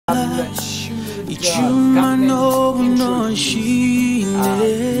Ichuma no no shine.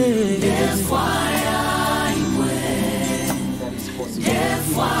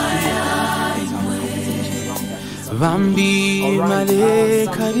 Vambi male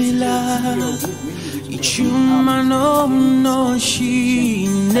kabila. Ichuma no no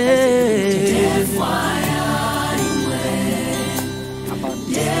shine.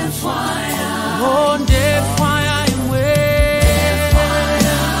 Oh, the fire in way,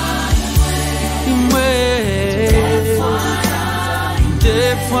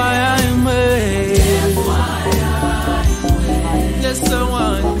 the fire in way. Yes, I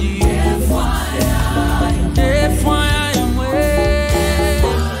want you. The fire in way.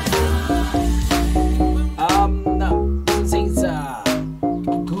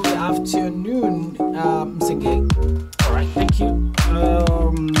 Good afternoon, Musenge. All right, thank you.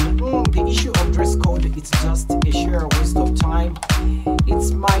 The issue of dress code, it's just a sheer waste of time.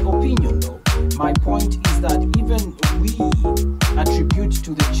 It's my opinion though. My point is that even we attribute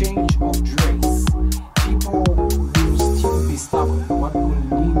to the change of dress, people will still be stubborn. What we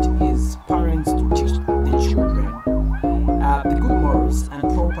need is parents to teach the children the good morals and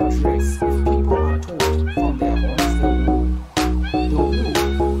proper dress. If people are taught from their homes, they will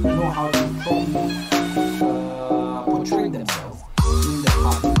know how to properly portray themselves in the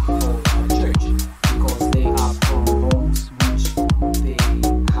public or church, because they are from homes which they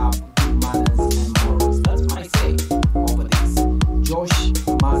have good manners and morals. That's my say over this. Josh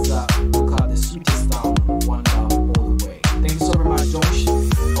Maza, look at the sweetest town, one love all the way. Thank you so very much, Josh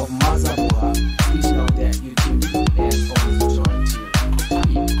of Maza Boa. Please know that YouTube and always join to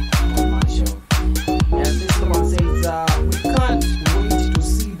be on my show. And this one says, we can't wait to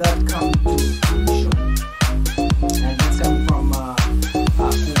see that come to fruition. And it's coming from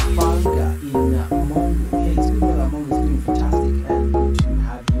Upanga in Mongo. Hey, it's good that Mongo is doing fantastic and good to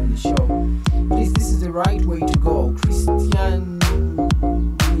have you on the show. Please, this is the right way to go. Christianity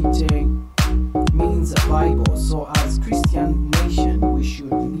means a Bible, so as Christian nation, we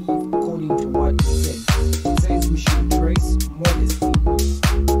should live according to what it says. It says we should dress modestly. 1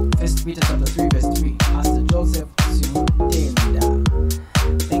 Peter chapter 3 verse 3. Pastor Joseph Simutenda.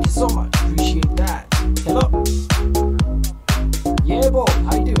 Thank you so much. Appreciate that. Hello. Yeah, Bo.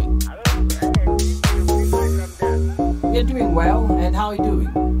 How you doing? You're doing well. And how are you doing?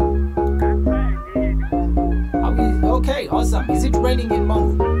 Okay, awesome. Is it raining in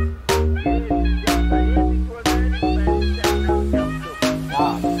Mongo?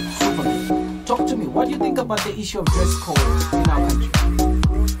 Super. Talk to me. What do you think about the issue of dress code in our country?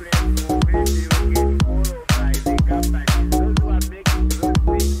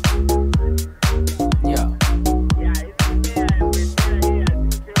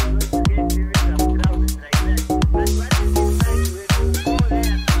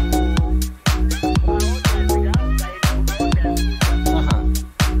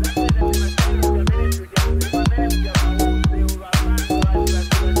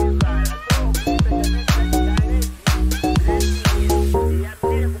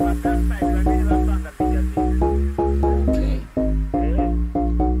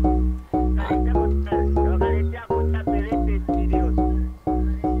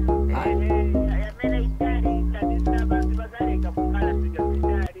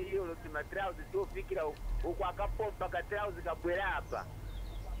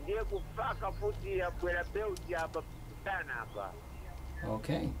 Okay.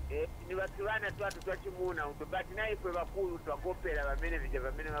 Okay.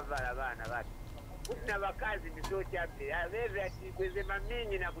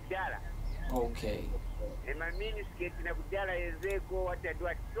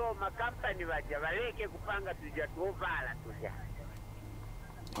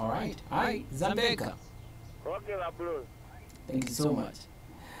 All right. Hi, Zambeka. Okay, bro. Thank you so much.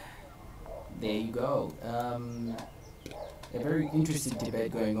 There you go. A very interesting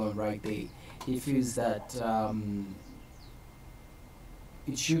debate going on right there. He feels that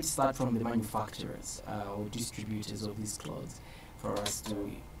it should start from the manufacturers or distributors of these clothes for us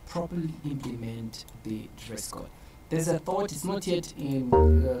to properly implement the dress code. There's a thought, it's not yet in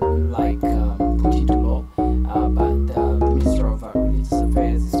put into law, but the Minister of Religious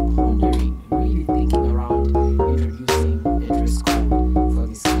Affairs is pondering, really thinking around introducing a dress code for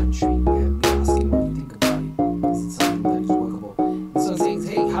this country. And we're asking what you think about it. Is it something that is workable? This one says,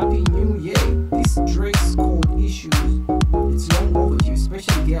 hey, Happy New Year. This dress code issue, it's long overdue,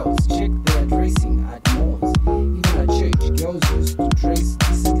 especially girls. Check their dressing at malls. Even at church, girls used to dress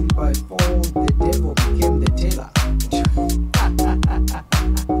decently by fall. The devil became the tailor.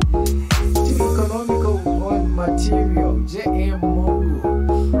 To be economical on material, J.M. Mongo.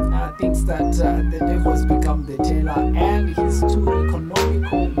 thinks that the devil has become the tailor and he's too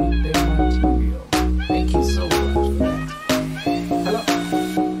economical with the material. Thank you so much for that. Hello.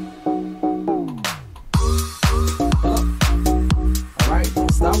 Hello. All right,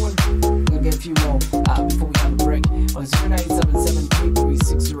 that's that one. We'll get a few more before we have a break. On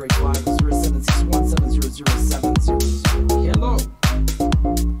 0977336085 0761700700. Hello.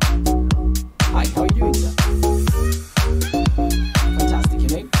 Hi, how are you doing, sir? Fantastic,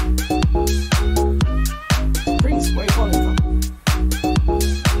 your name? Prince, where are you calling from?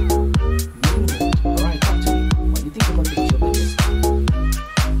 Alright, talk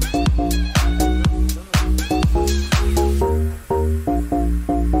to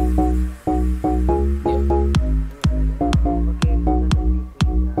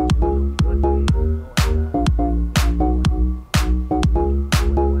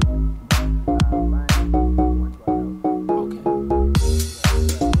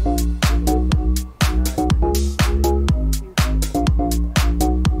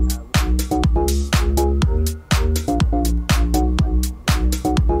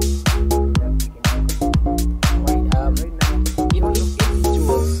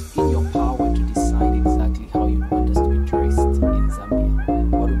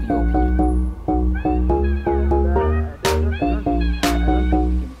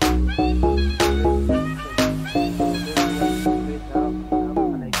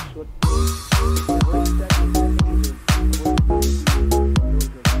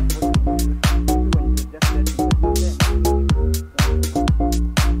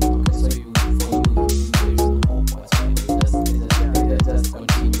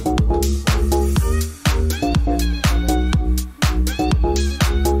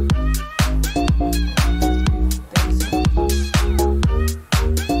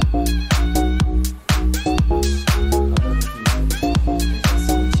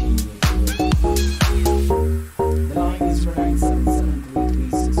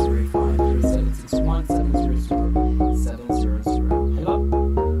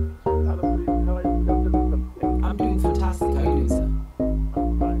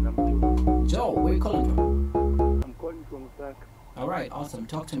What do you think about the issue of the dress code? Alright, awesome.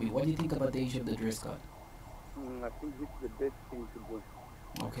 Talk to me. What do you think about the issue of the dress code? I think this is the best thing to do.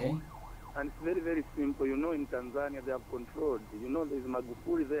 Okay. And it's very, very simple. You know, in Tanzania, they have controlled. You know, there's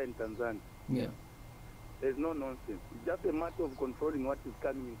Magufuli there in Tanzania. Yeah. There's no nonsense. It's just a matter of controlling what is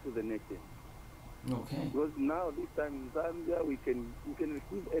coming into the nation. Okay. Because now, this time in Zambia, we can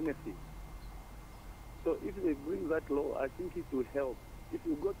receive anything. So if they bring that law, I think it will help. If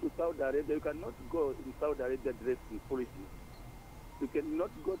you go to Saudi Arabia, you cannot go in Saudi Arabia dressed in foolishly. You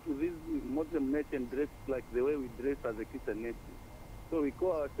cannot go to this Muslim nation dressed like the way we dress as a Christian nation. So we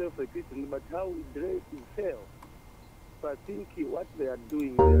call ourselves a Christian, but how we dress is hell. So I think what they are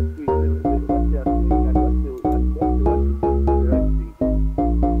doing, what they are doing and what they want to do is the right thing.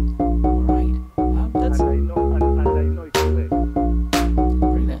 All right. That's and I know it's right.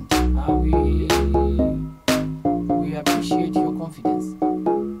 Brilliant. We appreciate your confidence.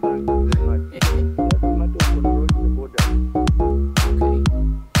 Thank you very much. Just a matter of controlling the border. Okay.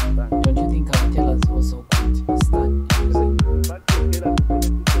 Don't you think our tailors also could start using? But the tailors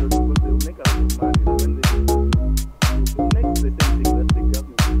because they will make a lot of money when they make the same thing that the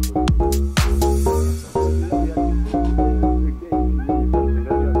government is doing. So we are every day in something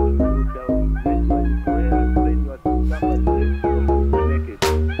that we are going to do down. Then you are in prayer, then you are to somebody else to make it.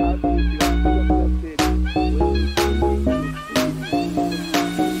 How do you feel? When you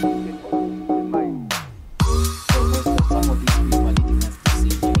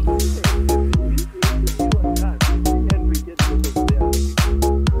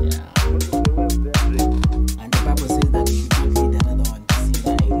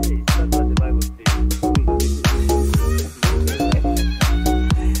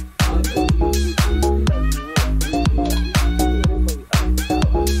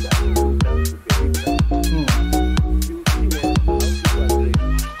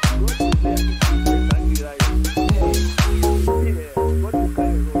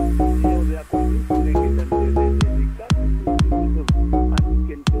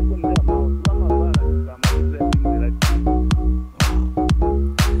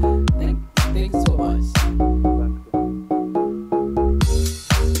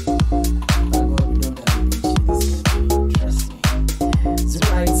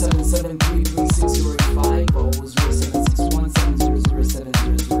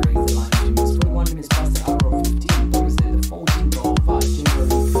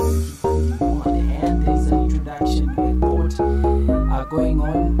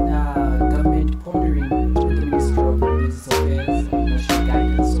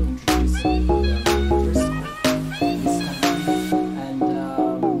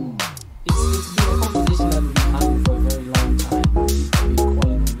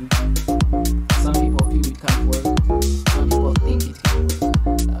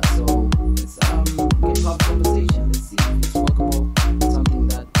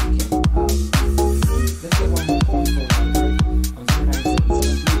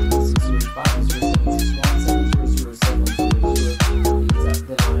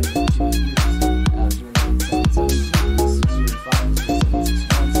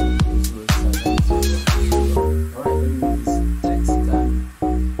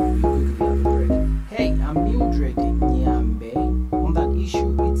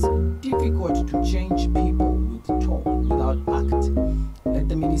difficult to change people with talk without act. Let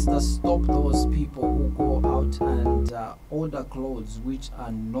the minister stop those people who go out and order clothes which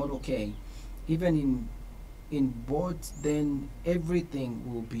are not okay. Even in boats, then everything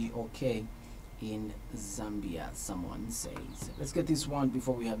will be okay in Zambia, someone says. Let's get this one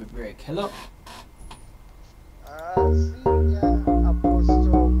before we have a break. Hello.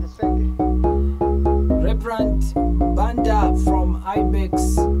 Apostle Musenge. Reverend Banda from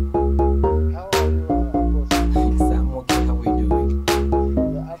Ibex. How are you, Apostle? I'm okay. How are you doing?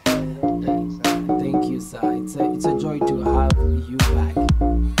 You're absolutely sir. Thank you, sir. It's a joy to have you back.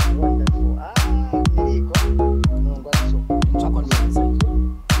 Wonderful. Niliko.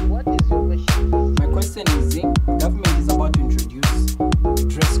 What is your question? My question is, government is about to introduce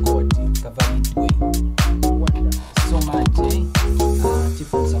dress code in Cavalid way. Wonderful. So much,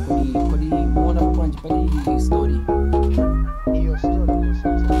 different kodi mona kwanji pali story. Your story was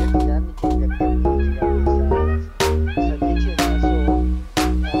something that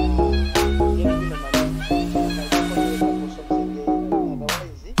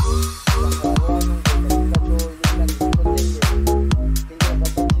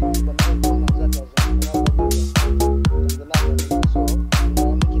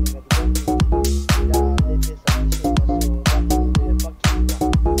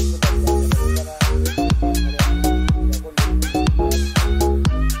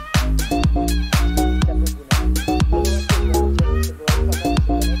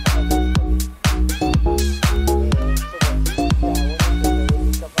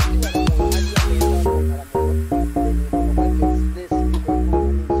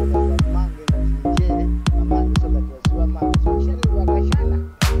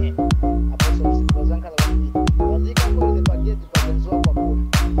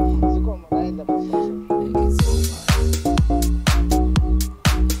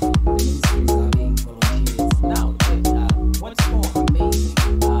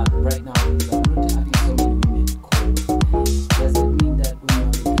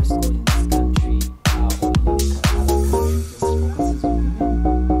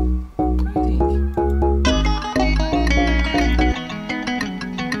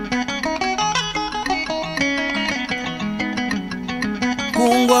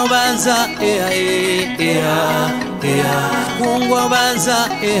Kungwabanza Kungwabanza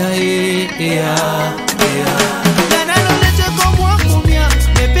Ganalo leche komwa kumya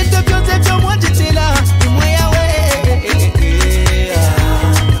Mepete pyonze chomwa jitila Imwe yawe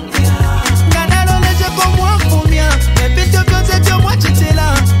Ganalo leche komwa kumya Mepete pyonze chomwa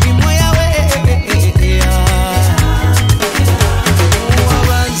jitila Imwe yawe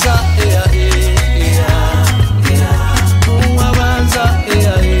Kungwabanza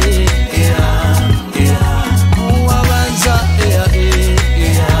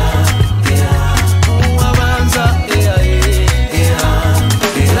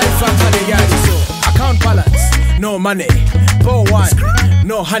no money, poor one,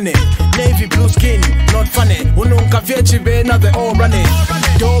 no honey. Navy blue skin, not funny. Ununka vyechibe na they all running.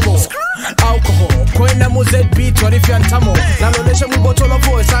 Dobo, alcohol, kwenda muzed beat, warifi antamo. Nalonesha mwibotola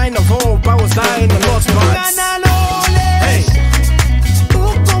voice, sign of hope, I was dying and lost parts. Hey.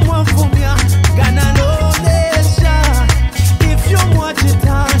 Uko mwafumia, ganalolesha. If you watch it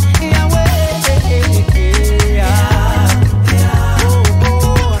on, yawe.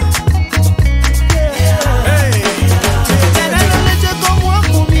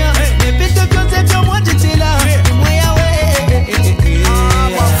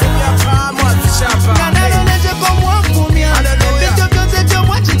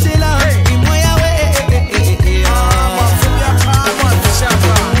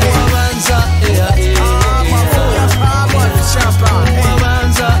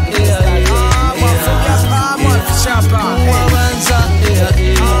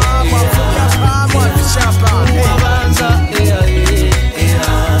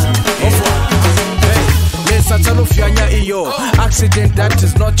 Accident that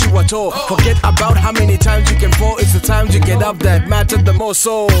is not you at all. Forget about how many times you can fall. It's the times you get up that matter the most.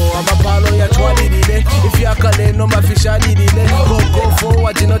 So I'm a palo ya twali dile. If you are calling no my fish dile. Go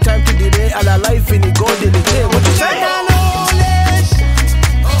forward, you no time to delay. And a life in the go delay. What you say?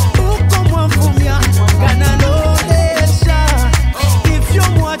 If you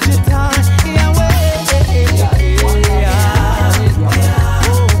watch it on,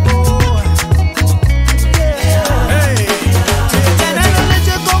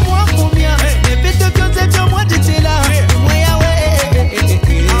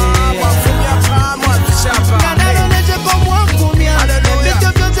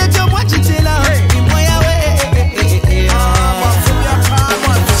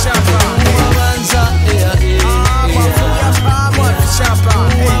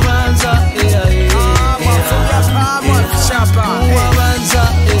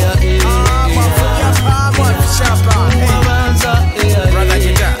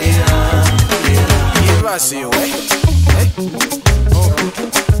 us you. Hey. Oh.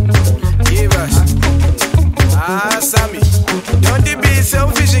 Give us. Ah, Sammy. Don't be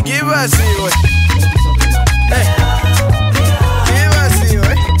selfish. Give us you. Hey. Give us you.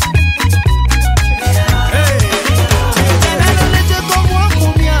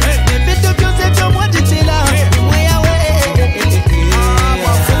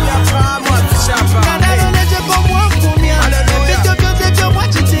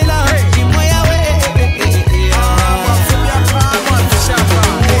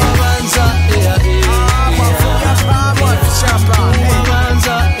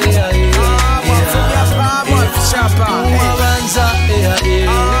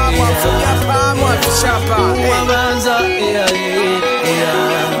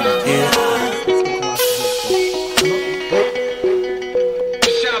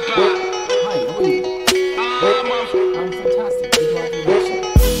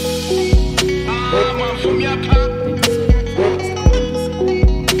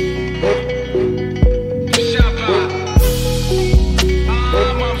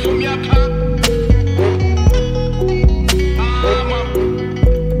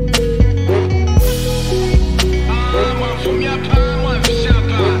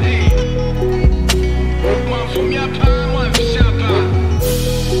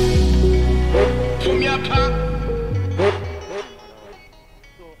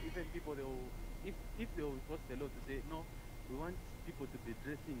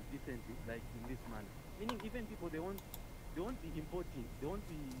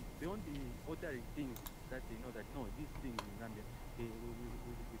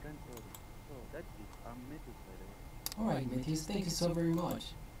 Alright, Matthews, thank you so very much.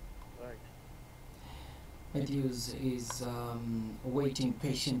 Right. Matthews is waiting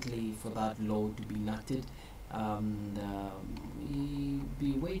patiently for that law to be enacted. He'll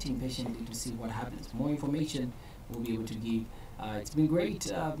be waiting patiently to see what happens. More information we'll be able to give. It's been great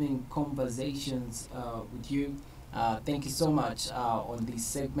having conversations with you. Thank you so much on this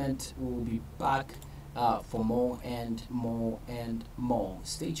segment. We'll be back for more and more and more.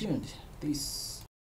 Stay tuned. This